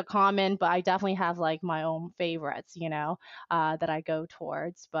don't see the common, but I definitely have like my own favorites. That I go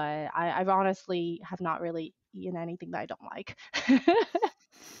towards. But I've honestly have not really eaten anything that I don't like.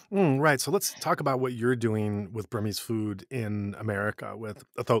 Right. So let's talk about what you're doing with Burmese food in America with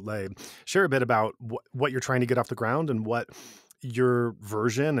Thoke Lay. Share a bit about what you're trying to get off the ground, and what your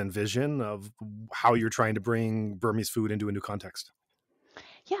version and vision of how you're trying to bring Burmese food into a new context?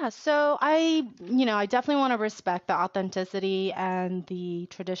 Yeah, so I definitely want to respect the authenticity and the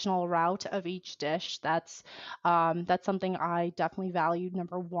traditional route of each dish. That's something I definitely value,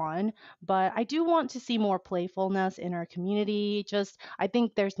 number one. But I do want to see more playfulness in our community. Just, I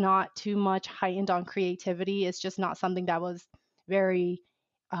think there's not too much heightened on creativity. It's just not something that was very,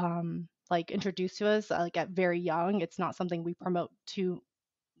 like introduced to us like at very young. It's not something we promote too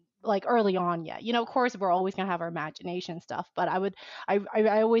like early on yet. Of course we're always going to have our imagination stuff, but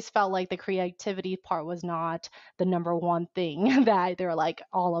I always felt like the creativity part was not the number one thing that they're like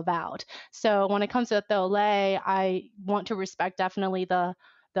all about. So when it comes to Thoke Lay, I want to respect definitely the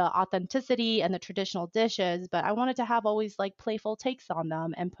authenticity and the traditional dishes, but I wanted to have always like playful takes on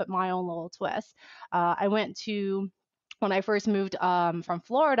them and put my own little twist. I went to when I first moved from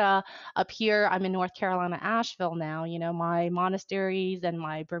Florida up here, I'm in North Carolina, Asheville now. My monasteries and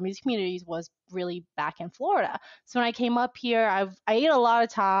my Burmese communities was really back in Florida. So when I came up here, I ate a lot of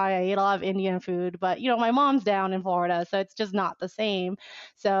Thai, I ate a lot of Indian food, but my mom's down in Florida, so it's just not the same.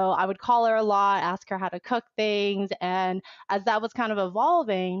 So I would call her a lot, ask her how to cook things, and as that was kind of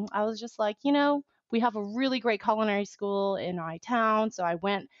evolving, I was just like, we have a really great culinary school in my town, so I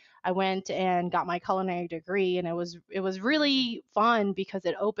went and got my culinary degree, and it was really fun because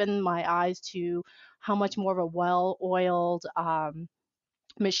it opened my eyes to how much more of a well-oiled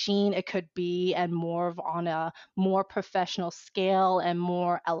machine it could be, and more of on a more professional scale and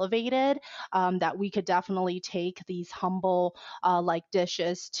more elevated, that we could definitely take these humble like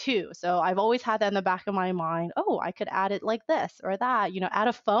dishes too. So I've always had that in the back of my mind. Oh, I could add it like this or that, add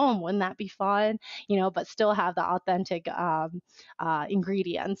a foam, wouldn't that be fun, but still have the authentic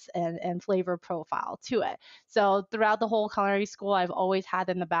ingredients and flavor profile to it. So throughout the whole culinary school, I've always had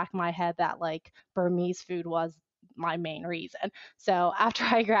in the back of my head that like Burmese food was my main reason. So after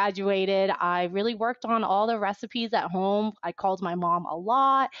I graduated, I really worked on all the recipes at home. I called my mom a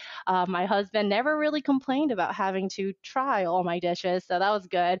lot. My husband never really complained about having to try all my dishes, so that was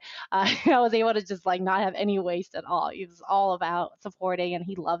good. I was able to just like not have any waste at all. He was all about supporting, and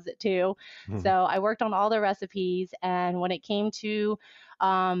he loves it too. So Mhm. I worked on all the recipes, and when it came to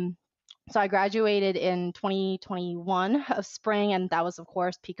um, so I graduated in 2021 of spring, and that was, of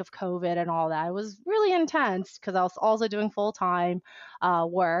course, peak of COVID and all that. It was really intense because I was also doing full time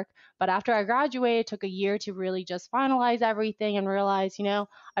work. But after I graduated, it took a year to really just finalize everything and realize,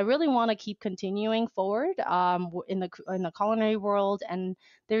 I really want to keep continuing forward in the culinary world. And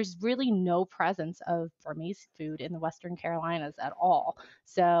there's really no presence of Burmese food in the Western Carolinas at all.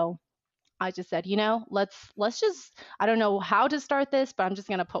 So I just said, let's just I don't know how to start this, but I'm just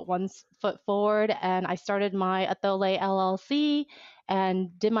gonna put one foot forward, and I started my Atole LLC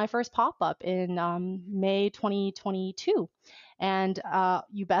and did my first pop up in May 2022. And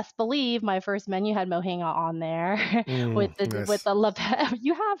you best believe my first menu had mohinga on there with Nice. the lapet.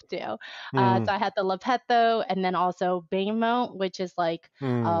 You have to. So Mm, I had the lapetto, and then also bangmo, which is like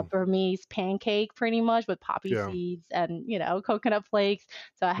mm, Burmese pancake, pretty much with poppy yeah. seeds and coconut flakes.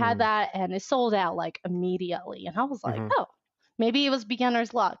 So I had Mm, that, and it sold out like immediately. And I was like, hmm oh, maybe it was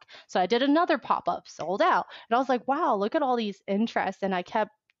beginner's luck. So I did another pop up, sold out. And I was like, wow, look at all these interests. And I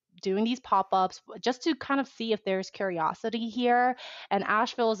kept doing these pop-ups just to kind of see if there's curiosity here. And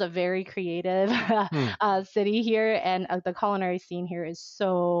Asheville is a very creative mm, city here, and the culinary scene here is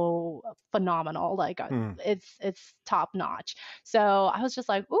so phenomenal. Like mm, it's top notch. So I was just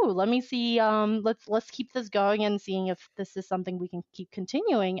like, ooh, let me see. Let's keep this going and seeing if this is something we can keep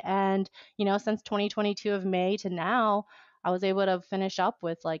continuing. And since 2022 of May to now, I was able to finish up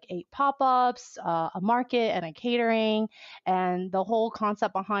with like 8 pop-ups, a market, and a catering. And the whole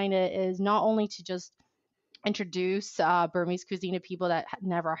concept behind it is not only to just introduce Burmese cuisine to people that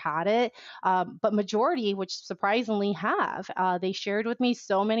never had it, but majority, which surprisingly have, they shared with me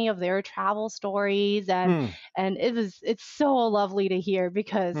so many of their travel stories, and mm, it's so lovely to hear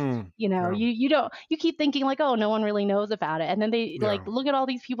because yeah. you keep thinking like, oh, no one really knows about it, and then they like Yeah. look at all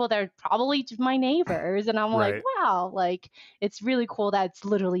these people that are probably my neighbors, and I'm like, Right. wow, like it's really cool that it's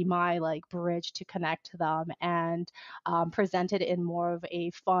literally my like bridge to connect to them, and presented in more of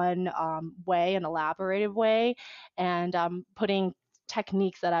a fun way, an elaborative way, and putting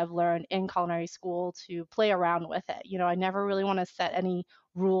techniques that I've learned in culinary school to play around with it. I never really want to set any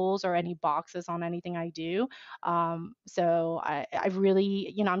rules or any boxes on anything I do. So I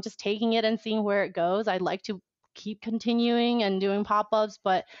really, I'm just taking it and seeing where it goes. I'd like to keep continuing and doing pop-ups,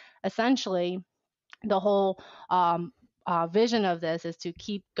 but essentially the whole vision of this is to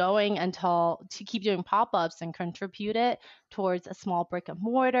keep going until to keep doing pop-ups and contribute it towards a small brick and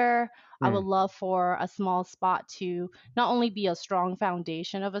mortar. I would Mm, love for a small spot to not only be a strong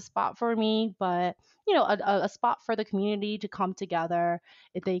foundation of a spot for me, but a spot for the community to come together.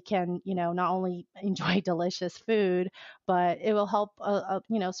 If they can, not only enjoy delicious food, but it will help,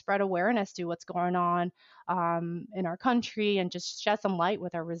 spread awareness to what's going on in our country, and just shed some light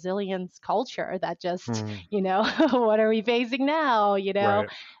with our resilience culture that just, mm, what are we facing now,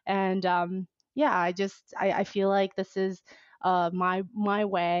 right. and yeah, I feel like this is my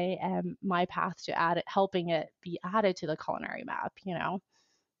way and my path to add it, helping it be added to the culinary map.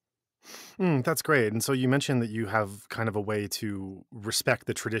 That's great. And so you mentioned that you have kind of a way to respect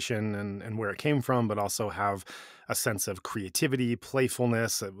the tradition and where it came from, but also have a sense of creativity,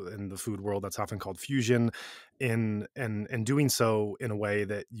 playfulness in the food world. That's often called fusion, in and doing so in a way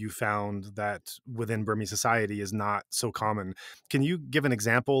that you found that within Burmese society is not so common. Can you give an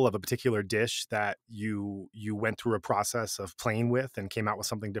example of a particular dish that you went through a process of playing with and came out with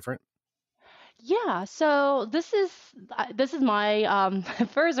something different? Yeah, so this is my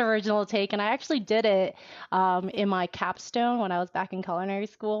first original take, and I actually did it in my capstone when I was back in culinary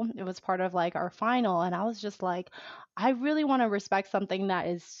school. It was part of like our final, and I was just like, I really want to respect something that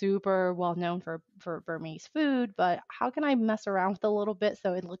is super well known for Burmese food, but how can I mess around with it a little bit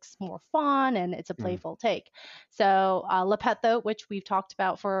so it looks more fun and it's a Mm, playful take? So lepetho, which we've talked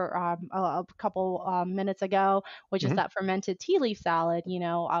about for a couple minutes ago, which is mhm, that fermented tea leaf salad.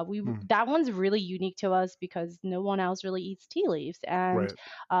 We mm, that one's really unique to us because no one else really eats tea leaves, and right.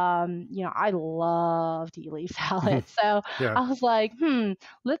 I love tea leaf Mhm, salad. So yeah. I was like,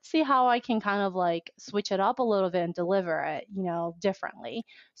 let's see how I can kind of like switch it up a little bit and deliver it, differently.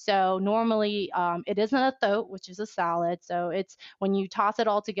 So normally, it isn't a thote, which is a salad. So it's when you toss it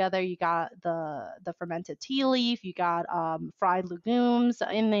all together, you got the fermented tea leaf, you got fried legumes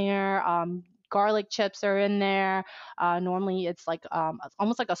in there, garlic chips are in there. Normally, it's like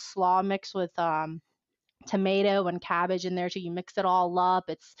almost like a slaw mix with tomato and cabbage in there. So you mix it all up.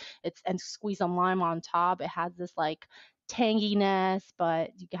 It's and squeeze some lime on top. It has this like tanginess,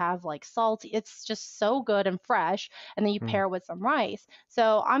 but you have like salty. It's just so good and fresh. And then you Mm, pair it with some rice.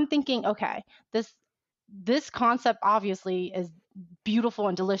 So I'm thinking, okay, this concept obviously is beautiful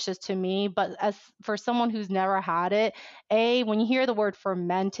and delicious to me, but as for someone who's never had it, when you hear the word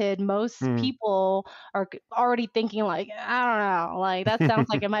fermented, most mm. people are already thinking like, I don't know, like that sounds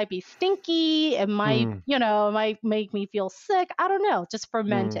like it might be stinky, it might, Mm, it might make me feel sick, I don't know, just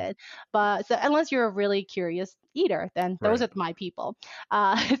mm, fermented. But so unless you're a really curious eater, then those right. are my people.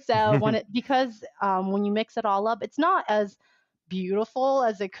 So because when you mix it all up, it's not as beautiful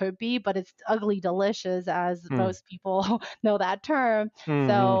as it could be, but it's ugly delicious, as Mm, most people know that term. mhm,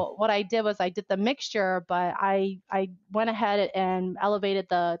 So what I did was I did the mixture, but I went ahead and elevated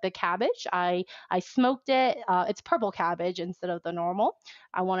the cabbage. I smoked it. It's purple cabbage instead of the normal.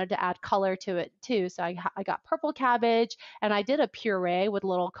 I wanted to add color to it too, so I got purple cabbage, and I did a puree with a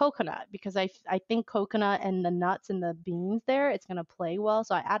little coconut because I think coconut and the nuts and the beans there, it's gonna play well.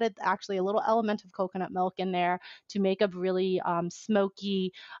 So I added actually a little element of coconut milk in there to make a really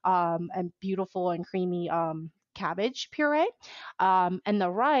smoky and beautiful and creamy cabbage puree. And the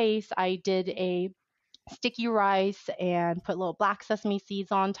rice, I did a sticky rice and put little black sesame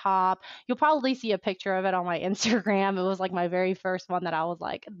seeds on top. You'll probably see a picture of it on my Instagram. It was like my very first one that I was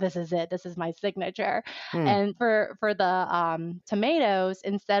like, this is it. This is my signature. mm, And for the tomatoes,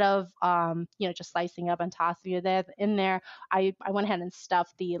 instead of just slicing up and tossing it in there, I went ahead and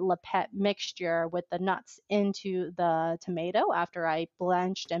stuffed the lepet mixture with the nuts into the tomato after I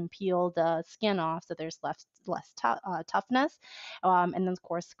blanched and peeled the skin off, so there's less toughness. And then of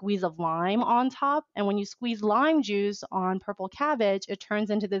course squeeze of lime on top. And when you squeeze lime juice on purple cabbage, it turns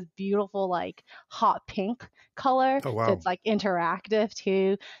into this beautiful like hot pink color. oh, So wow. it's like interactive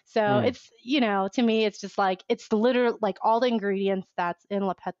too. So Mm, it's to me it's just like it's literally like all the ingredients that's in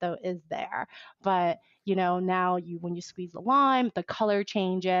Lepetto is there. But now when you squeeze the lime, the color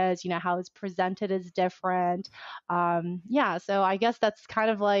changes. How it's presented is different. Yeah, so I guess that's kind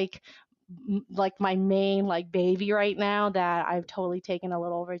of like my main like baby right now that I've totally taken a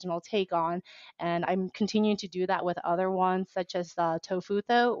little original take on, and I'm continuing to do that with other ones such as tofu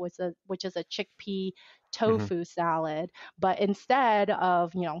though, which is a chickpea mhm, tofu salad. But instead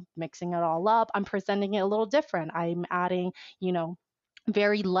of mixing it all up, I'm presenting it a little different. I'm adding you know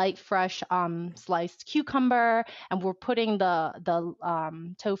very light fresh sliced cucumber, and we're putting the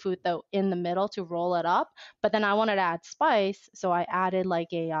tofu though in the middle to roll it up. But then I wanted to add spice, so I added like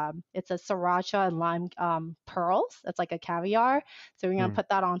it's a sriracha and lime pearls. That's like a caviar. So we're gonna mm, put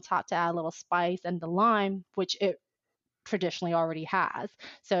that on top to add a little spice, and the lime, which it traditionally already has.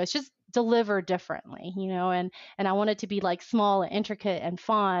 So it's just deliver differently, and I want it to be like small and intricate and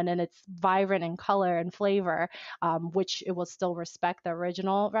fun, and it's vibrant in color and flavor, which it will still respect the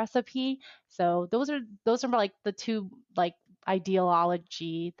original recipe. So those are like the two like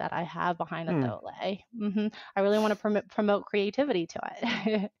ideology that I have behind the Hmm. Thoke Lay. I really want to promote creativity to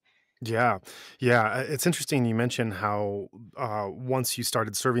it. Yeah, yeah. It's interesting you mentioned how once you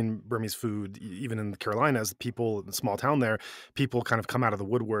started serving Burmese food, even in the Carolinas, people in the small town there, people kind of come out of the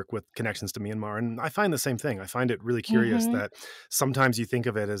woodwork with connections to Myanmar, and I find the same thing. I find it really curious hmm that sometimes you think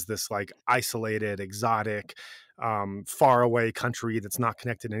of it as this like isolated, exotic, far away country that's not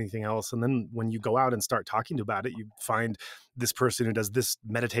connected to anything else, and then when you go out and start talking about it, you find this person who does this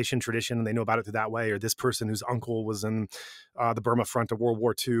meditation tradition and they know about it through that way, or this person whose uncle was in the Burma front of World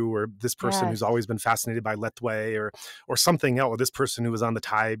War II, or this person who's Yes. always been fascinated by Letway, or something else, or this person who was on the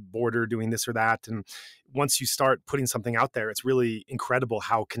Thai border doing this or that. And once you start putting something out there, it's really incredible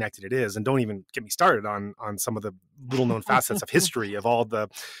how connected it is. And don't even get me started on some of the little known facets of history of all the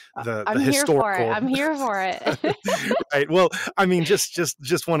I'm here for it. historical. I'm here for it. Right. Well, I mean,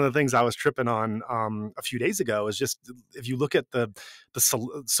 just one of the things I was tripping on a few days ago is just if you look at the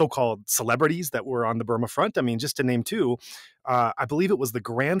so-called celebrities that were on the Burma front. I mean, just to name two, I believe it was the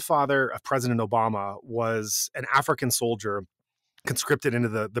grandfather of President Obama was an African soldier conscripted into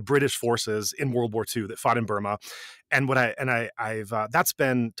the British forces in World War II that fought in Burma. And I've that's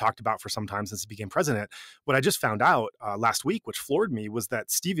been talked about for some time since he became president. What I just found out last week, which floored me, was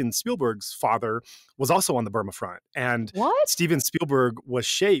that Steven Spielberg's father was also on the Burma front. And What? Steven Spielberg was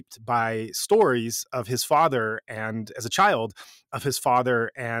shaped by stories of his father, and as a child of his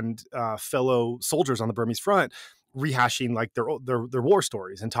father and fellow soldiers on the Burmese front, rehashing like their war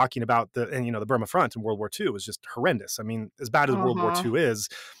stories and talking about the Burma front in World War II was just horrendous. I mean, as bad as World War Uh-huh. II is,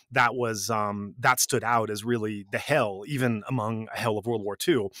 that was that stood out as really the hell, even among a hell of World War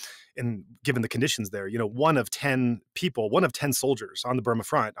II. And given the conditions there, one of 10 people, one of 10 soldiers on the Burma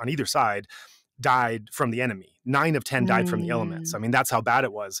front on either side died from the enemy. 9 of 10 died from the elements. Mm. I mean, that's how bad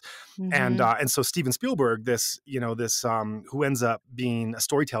it was. Mm-hmm. And so Steven Spielberg, this who ends up being a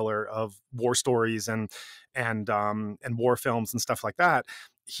storyteller of war stories and war films and stuff like that,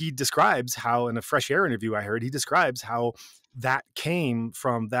 he describes how, in a Fresh Air interview I heard, he describes how that came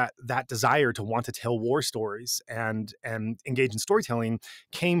from that desire to want to tell war stories and engage in storytelling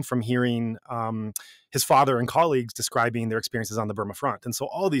came from hearing his father and colleagues describing their experiences on the Burma front. And so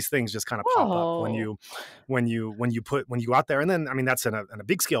all these things just kind of pop up when Oh, you go out there. And then, I mean, that's in a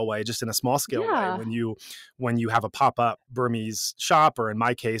big scale way, just in a small scale way. yeah. When you have a pop-up Burmese shop, or in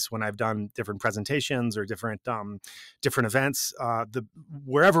my case, when I've done different presentations or different events,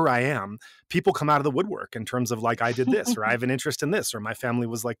 wherever I am, people come out of the woodwork in terms of like, I did this, or I have an interest in this, or my family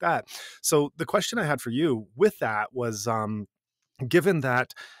was like that. So the question I had for you with that was, given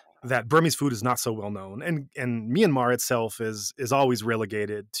that Burmese food is not so well known, and Myanmar itself is always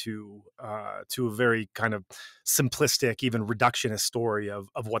relegated to a very kind of simplistic, even reductionist story of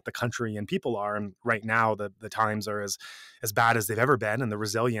what the country and people are. And right now, the times are as bad as they've ever been, and the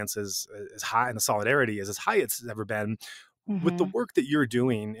resilience is as high, and the solidarity is as high as it's ever been. With the hmm work that you're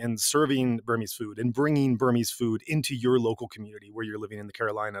doing and serving Burmese food and bringing Burmese food into your local community where you're living in the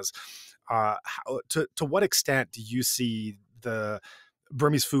Carolinas, to what extent do you see the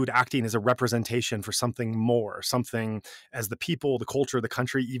Burmese food acting as a representation for something more, something as the people, the culture, the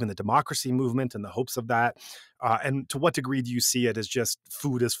country, even the democracy movement and the hopes of that? And to what degree do you see it as just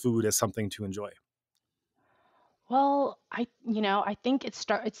food, as something to enjoy? Well, I think it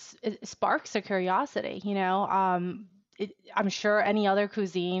sparks a curiosity, I'm sure any other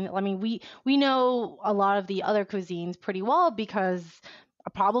cuisine, I mean, we know a lot of the other cuisines pretty well because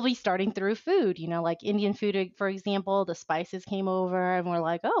probably starting through food, like Indian food, for example, the spices came over and we're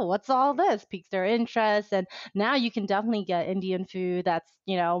like, oh, what's all this? Piques their interest. And now you can definitely get Indian food that's,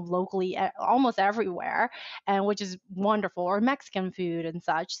 locally almost everywhere, and which is wonderful, or Mexican food and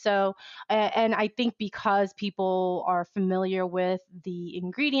such. So, and I think because people are familiar with the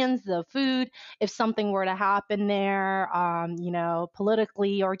ingredients, the food, if something were to happen there,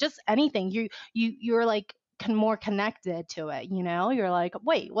 politically or just anything, you're like more connected to it. You're like,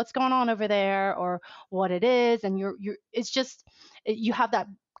 wait, what's going on over there, or what it is, and you're it's just you have that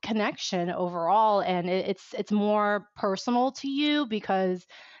connection overall, and it's more personal to you because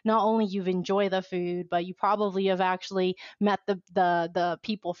not only you've enjoyed the food, but you probably have actually met the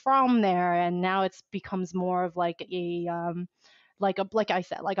people from there, and now it's becomes more of like a like I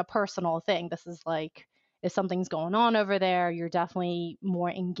said, like a personal thing. This is like, if something's going on over there, you're definitely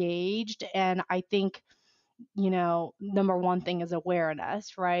more engaged. And I think number one thing is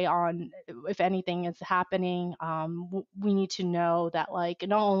awareness, right? On if anything is happening, we need to know that, like,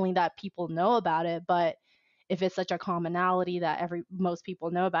 not only that people know about it, but if it's such a commonality that most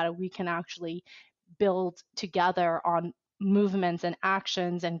people know about it, we can actually build together on movements and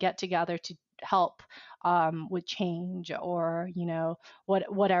actions and get together to help with change, or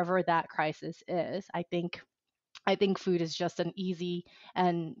whatever that crisis is. I think food is just an easy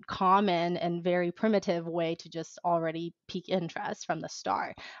and common and very primitive way to just already pique interest from the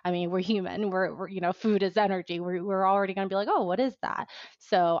start. I mean, we're human. We're food is energy. We're already going to be like, oh, what is that?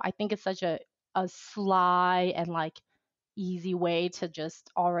 So I think it's such a sly and like easy way to just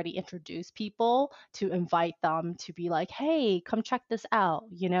already introduce people, to invite them to be like, hey, come check this out,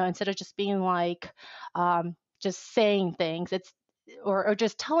 instead of just being like, just saying things. It's or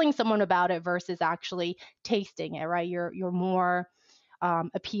just telling someone about it versus actually tasting it, right? You're more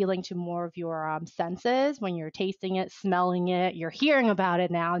appealing to more of your senses when you're tasting it, smelling it, you're hearing about it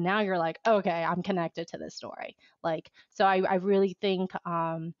now. Now you're like, okay, I'm connected to this story. Like, so I really think,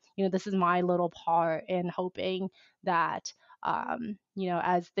 this is my little part in hoping that,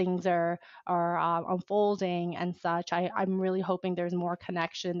 as things are unfolding and such, I'm really hoping there's more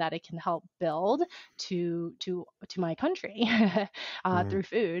connection that it can help build to my country through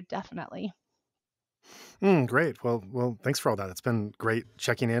food, definitely. Great. Well, thanks for all that. It's been great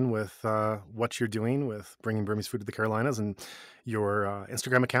checking in with what you're doing with bringing Burmese food to the Carolinas, and your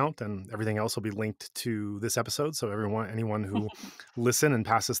Instagram account and everything else will be linked to this episode. So anyone who listen and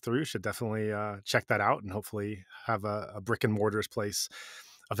passes through should definitely check that out, and hopefully have a brick and mortars place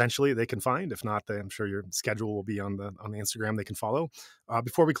eventually they can find. If not, I'm sure your schedule will be on the Instagram they can follow.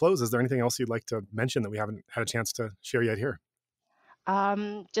 Before we close, is there anything else you'd like to mention that we haven't had a chance to share yet here?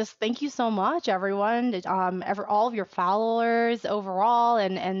 Just thank you so much, everyone. All of your followers overall,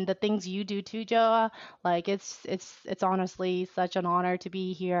 and the things you do too, Joa. Like, it's honestly such an honor to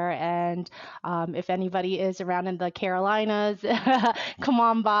be here. And if anybody is around in the Carolinas, come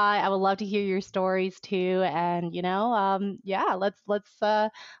on by. I would love to hear your stories too. And yeah,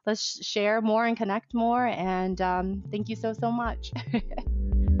 let's share more and connect more. And thank you so much.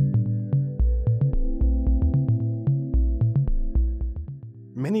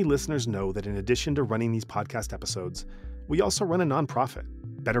 Many listeners know that in addition to running these podcast episodes, we also run a nonprofit,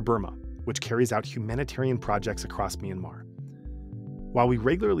 Better Burma, which carries out humanitarian projects across Myanmar. While we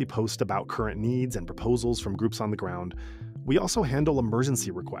regularly post about current needs and proposals from groups on the ground, we also handle emergency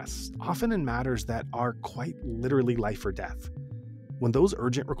requests, often in matters that are quite literally life or death. When those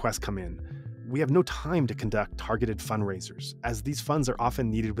urgent requests come in, we have no time to conduct targeted fundraisers, as these funds are often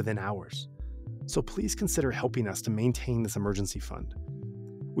needed within hours. So please consider helping us to maintain this emergency fund.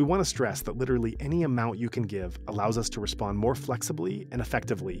 We want to stress that literally any amount you can give allows us to respond more flexibly and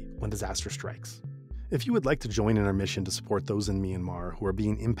effectively when disaster strikes. If you would like to join in our mission to support those in Myanmar who are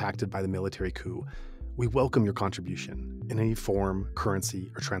being impacted by the military coup, we welcome your contribution in any form,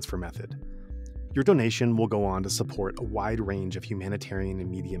 currency, or transfer method. Your donation will go on to support a wide range of humanitarian and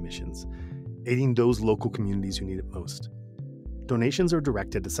media missions, aiding those local communities who need it most. Donations are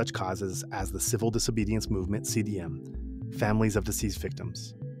directed to such causes as the Civil Disobedience Movement, CDM, families of deceased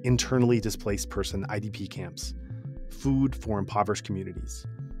victims, internally displaced person IDP camps, food for impoverished communities,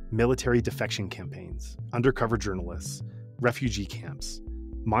 military defection campaigns, undercover journalists, refugee camps,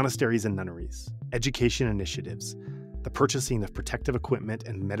 monasteries and nunneries, education initiatives, the purchasing of protective equipment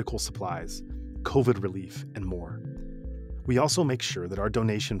and medical supplies, COVID relief, and more. We also make sure that our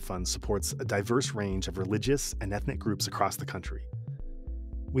donation fund supports a diverse range of religious and ethnic groups across the country.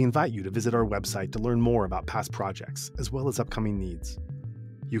 We invite you to visit our website to learn more about past projects, as well as upcoming needs.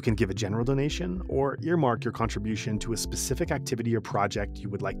 You can give a general donation or earmark your contribution to a specific activity or project you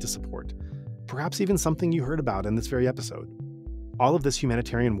would like to support, perhaps even something you heard about in this very episode. All of this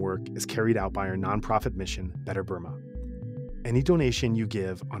humanitarian work is carried out by our nonprofit mission, Better Burma. Any donation you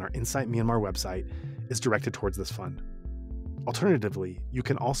give on our Insight Myanmar website is directed towards this fund. Alternatively, you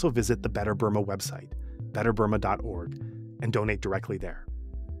can also visit the Better Burma website, betterburma.org, and donate directly there.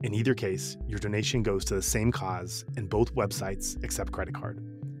 In either case, your donation goes to the same cause, and both websites accept credit card.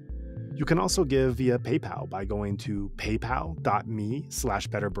 You can also give via PayPal by going to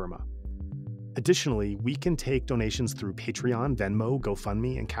paypal.me/betterburma. Additionally, we can take donations through Patreon, Venmo,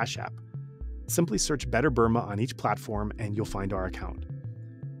 GoFundMe, and Cash App. Simply search Better Burma on each platform and you'll find our account.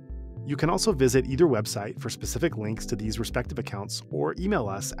 You can also visit either website for specific links to these respective accounts, or email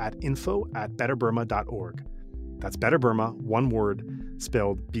us at info@betterburma.org. That's Better Burma, one word,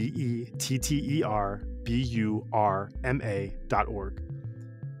 spelled BETTERBURMA.org.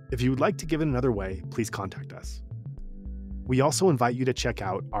 If you would like to give it another way, please contact us. We also invite you to check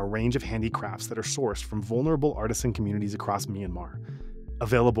out our range of handicrafts that are sourced from vulnerable artisan communities across Myanmar,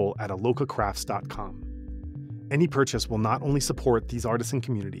 available at alokacrafts.com. Any purchase will not only support these artisan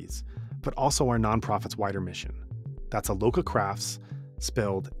communities, but also our nonprofit's wider mission. That's Aloka Crafts,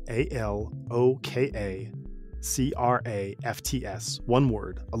 spelled ALOKACRAFTS, one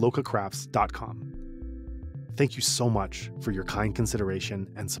word, alokacrafts.com. Thank you so much for your kind consideration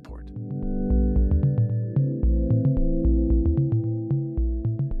and support.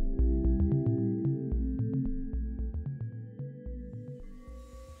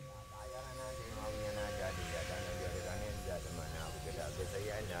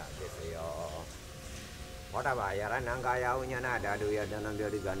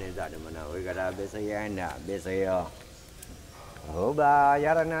 Oba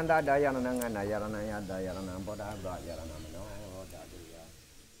yarananda dayananga yaranaya dayanam poda yaranam